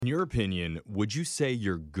your opinion, would you say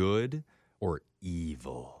you're good or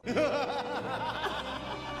evil?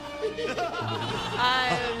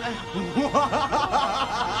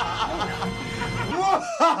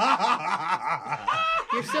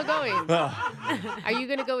 You're still going. Are you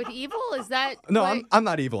going to go with evil? Is that No, what- I'm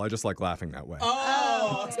not evil. I just like laughing that way.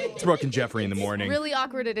 Oh. It's Brooke and Jeffrey in the morning. really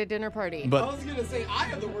awkward at a dinner party. I But was going to say, I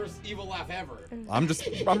have the worst evil laugh ever. I'm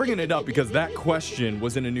bringing it up because that question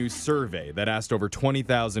was in a new survey that asked over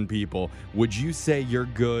 20,000 people, would you say you're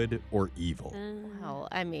good or evil? Well,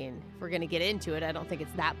 I mean, if we're going to get into it, I don't think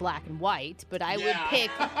it's that black and white, but I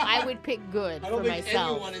Yeah. would pick good I for don't think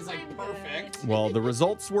myself. anyone is like perfect. Well, the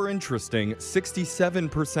results were interesting.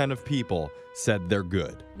 67% of people said they're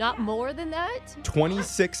good. Not more than that?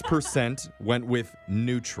 26% went with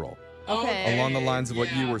neutral, Okay. along the lines of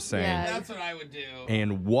what you were saying. Yeah. That's what I would do.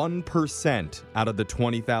 And 1% out of the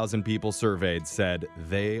 20,000 people surveyed said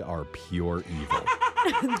they are pure evil.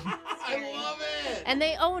 I love it. And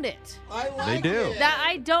they own it. I like They do. it. That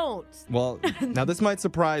I don't. Well, now this might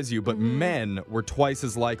surprise you, but men were twice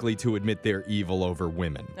as likely to admit they're evil over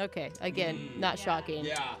women. Okay, again, not shocking.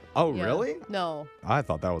 Yeah. Oh, Yeah. really? No. I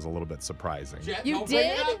thought that was a little bit surprising. Jet, You don't bring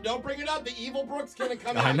it did? up. Don't bring it up. The evil Brooke's going to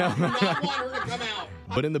come out. I know. I do not want her to come out.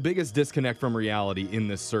 But in the biggest disconnect from reality in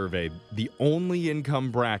this survey, the only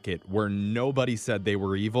income bracket where nobody said they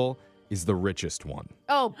were evil is the richest one.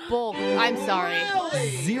 Oh, bull. I'm sorry. Really?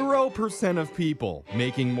 0% of people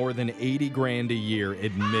making more than 80 grand a year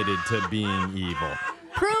admitted to being evil.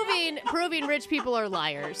 Proving rich people are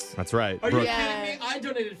liars. That's right. Are you Brooke, Yeah. kidding me? I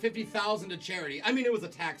donated $50,000 to charity. I mean, it was a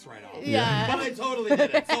tax write-off. Yeah. But I totally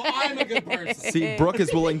did it. So I'm a good person. see, Brooke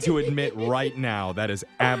is willing to admit right now that is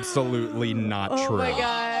absolutely not Oh true. my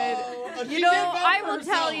God. Oh, she You know, did vote I for will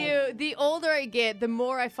tell herself. you, the older I get, the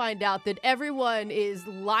more I find out that everyone is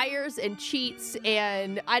liars and cheats,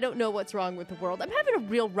 and I don't know what's wrong with the world. I'm having a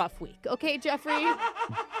real rough week, okay, Jeffrey?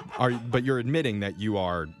 But you're admitting that you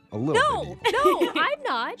are a little No, bit evil. no, I'm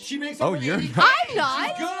not. She makes Oh, over you're 80K. not. I'm not.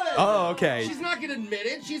 She's good. Oh, okay. She's not going to admit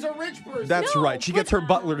it. She's a rich person. That's No, right. She but- gets her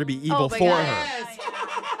butler to be evil Oh my for God. her. Yes.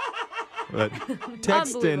 But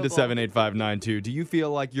text in to Unbelievable. 78592. Do you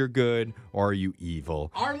feel like you're good or are you evil?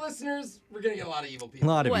 Our listeners, we're going to get a lot of evil A people.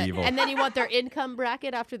 lot of What? evil. And then you want their income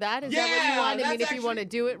bracket after that? Is that what you Yeah, want? I mean, that's if you want to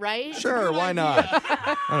do it right? Sure, good why idea. not?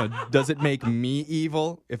 I don't know. Does it make me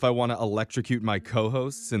evil if I want to electrocute my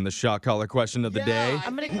co-hosts in the shot collar question of the day?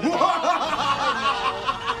 I'm gonna.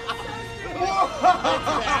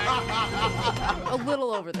 A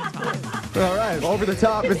little over the top. All right, over the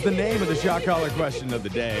top is the name of the shot collar question of the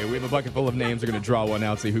day. We have a bucket full of names. We're going to draw one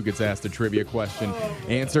out, see who gets asked a trivia question.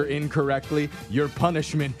 Answer incorrectly, your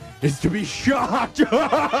punishment is to be shot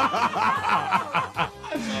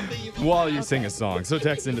while you sing a song. So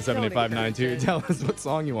text into 78592. Tell us what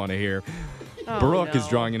song you want to hear. Oh, Brooke is no.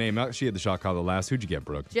 drawing a name out. She had the shot collar last. Who'd you get,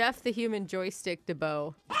 Brooke? Jeff the human joystick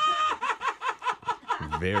DeBow.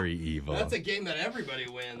 Very evil. That's a game that everybody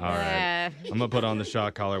wins. All right. I'm going to put on the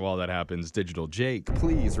shot collar while that happens. Digital Jake,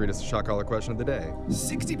 please read us the shot collar question of the day.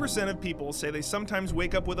 60% of people say they sometimes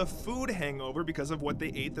wake up with a food hangover because of what they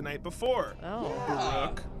ate the night before.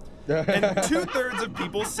 Oh. Brooke. And 2/3 of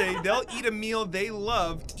people say they'll eat a meal they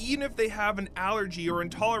love even if they have an allergy or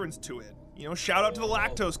intolerance to it. You know, shout out to the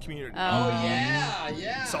lactose community. Oh,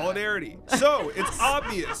 yeah. Solidarity. So, it's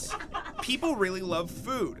obvious. People really love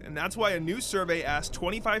food, and that's why a new survey asked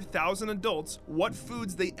 25,000 adults what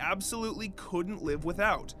foods they absolutely couldn't live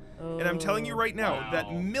without. And I'm telling you right now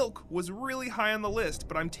that milk was really high on the list,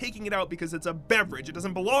 but I'm taking it out because it's a beverage. It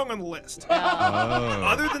doesn't belong on the list. Oh.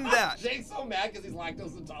 Other than that, Jake's so mad because he's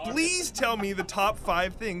lactose intolerant. please tell me the top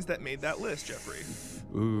 5 things that made that list, Jeffrey.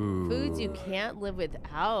 Ooh. Foods you can't live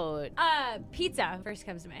without. Pizza first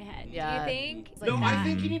comes to my head. Yeah. Do you think? It's No, like I that.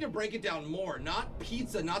 think you need to break it down more. Not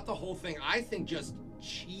pizza, not the whole thing. I think just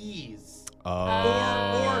cheese. Oh.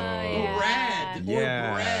 Or yeah. bread.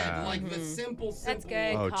 Yeah. Or bread. Like the simple. That's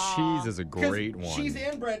good. Oh, call. cheese is a 'Cause great one. Cheese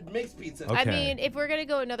and bread makes pizza. Okay. I mean, if we're gonna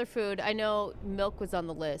go another food, I know milk was on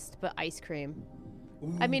the list, but ice cream.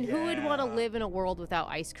 I mean, who would want to live in a world without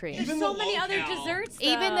ice cream? Even There's the so many other low-cal. desserts.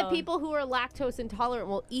 Even the though. people who are lactose intolerant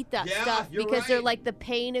will eat that Yeah, stuff you're because they're right. like, the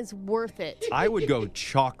pain is worth it. I would go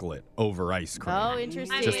chocolate over ice cream. Oh,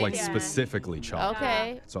 interesting. Just like Yeah. specifically chocolate.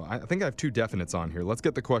 Okay. So I think I have 2 definites on here. Let's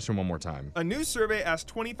get the question one more time. A new survey asked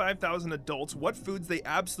 25,000 adults what foods they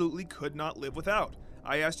absolutely could not live without.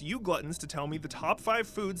 I asked you gluttons to tell me the top 5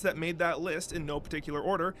 foods that made that list in no particular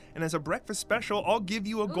order, and as a breakfast special, I'll give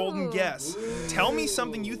you a golden Ooh. guess. Tell me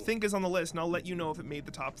something you think is on the list, and I'll let you know if it made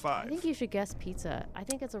the top I 5. think you should guess pizza. I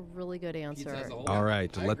think it's a really good answer. Pizza as a whole. All right,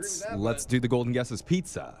 I agree with that, let's do the golden guesses.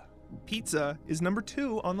 Pizza. Pizza is number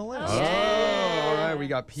 2 on the list. Oh, all right. We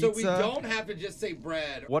got pizza. So we don't have to just say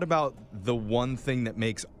bread. What about the one thing that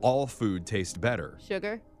makes all food taste better?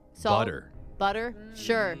 Sugar? Salt? Butter. Butter?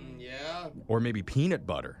 Sure. Yeah. Or maybe peanut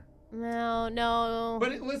butter. No.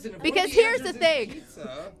 But listen, if Because one of the here's the answers is thing.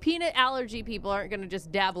 Pizza, Peanut allergy people aren't going to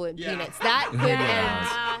just dabble in Yeah. peanuts. That could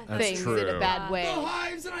Yeah. end That's things in true. a bad way. the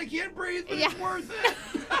hives and I can't breathe, but Yeah. it's worth it.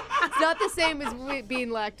 It's not the same as being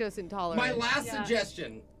lactose intolerant. My last Yeah.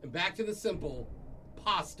 suggestion, back to the simple,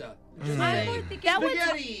 pasta. Just I'm say really thinking- That one's-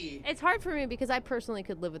 spaghetti. It's hard for me because I personally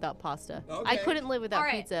could live without pasta. I Okay. couldn't live without All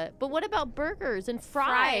right. pizza. But what about burgers and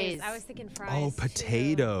fries? I was thinking fries. Oh, too.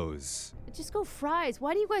 potatoes. Just go fries.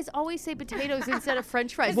 Why do you guys always say potatoes instead of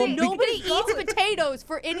French fries? Well, Nobody because- eats potatoes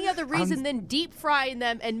for any other reason than deep frying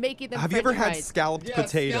them and making them Have you French ever had fries. scalloped Yeah,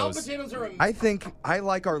 potatoes? scalloped potatoes are I think I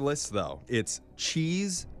like our list though. It's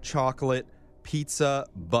cheese, chocolate, pizza,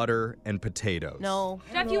 butter, and potatoes. No.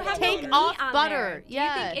 Jeff, you have Take no meat off on butter. there. Do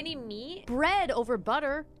Yeah. you think any meat? Bread over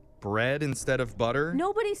butter. Bread instead of butter?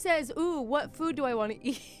 Nobody says, ooh, what food do I want to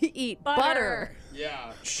eat? Butter.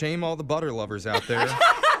 Yeah. Shame all the butter lovers out there.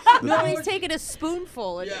 Nobody's taking a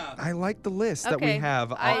spoonful. And Yeah. I like the list that we Okay.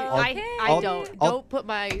 have. I I'll- don't. I'll- Don't put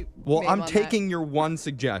my Well, name I'm on taking your one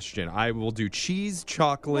suggestion. I will do cheese,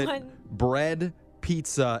 chocolate, One. bread,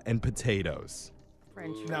 pizza, and potatoes. that.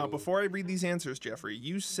 French Now, fries. before I read these answers, Jeffrey,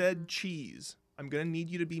 you said cheese. I'm going to need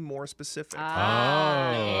you to be more specific. Ah,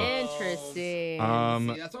 Oh. interesting.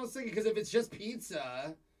 See, that's what I was thinking, because if it's just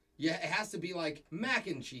pizza, yeah, it has to be like mac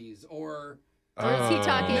and cheese or Or is he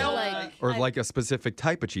talking milk, like- Or like a specific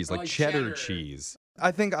type of cheese, like Like cheddar cheddar. cheese.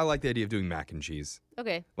 I think I like the idea of doing mac and cheese.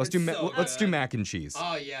 Okay. Let's do It's so let's do good. mac and cheese.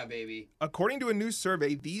 Oh yeah, baby. According to a new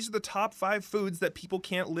survey, these are the top 5 foods that people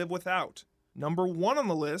can't live without. Number 1 on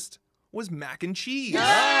the list was mac and cheese. All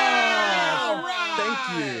right.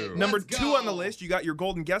 Thank you. Number Let's 2 on the go. list, you got your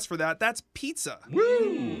golden guess for that. That's pizza.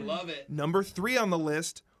 Woo! Love it. Number 3 on the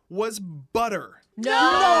list was butter. No.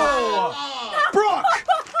 Oh, Brooke!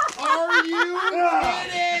 are you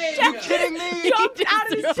kidding? Kidding me? Jumped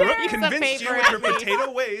out of his chair. Brooke It's a convinced you favorite. with her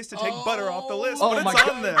potato ways to take butter off the list, Oh but my it's god.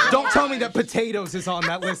 on there. Don't tell me that potatoes is on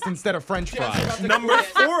that list instead of french fries. Number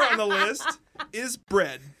 4 on the list is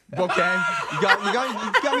bread. Okay? You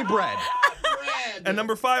got me bread. Bread. And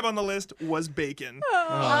number 5 on the list was bacon.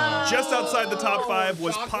 Just outside the top 5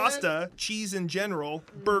 was Chocolate? pasta, cheese in general,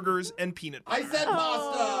 burgers, and peanut butter. I said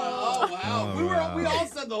pasta. Oh wow. We all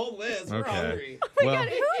said the whole list. We're Okay. hungry. Well, Who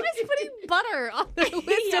is putting butter on their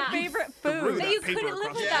list Yeah. of favorite Threw foods? That that you paper couldn't live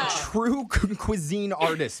across the without. table. true cuisine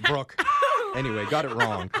artist, Brooke. Anyway, got it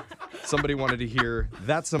wrong. Somebody wanted to hear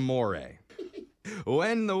That's Amore.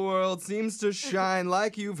 When the world seems to shine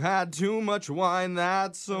like you've had too much wine,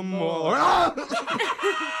 that's amore. You're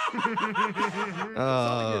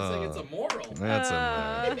saying it's a moral. That's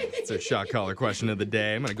it's a shot collar question of the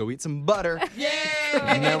day. I'm gonna go eat some butter, Yeah.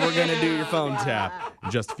 and then we're gonna do your phone tap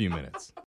in just a few minutes.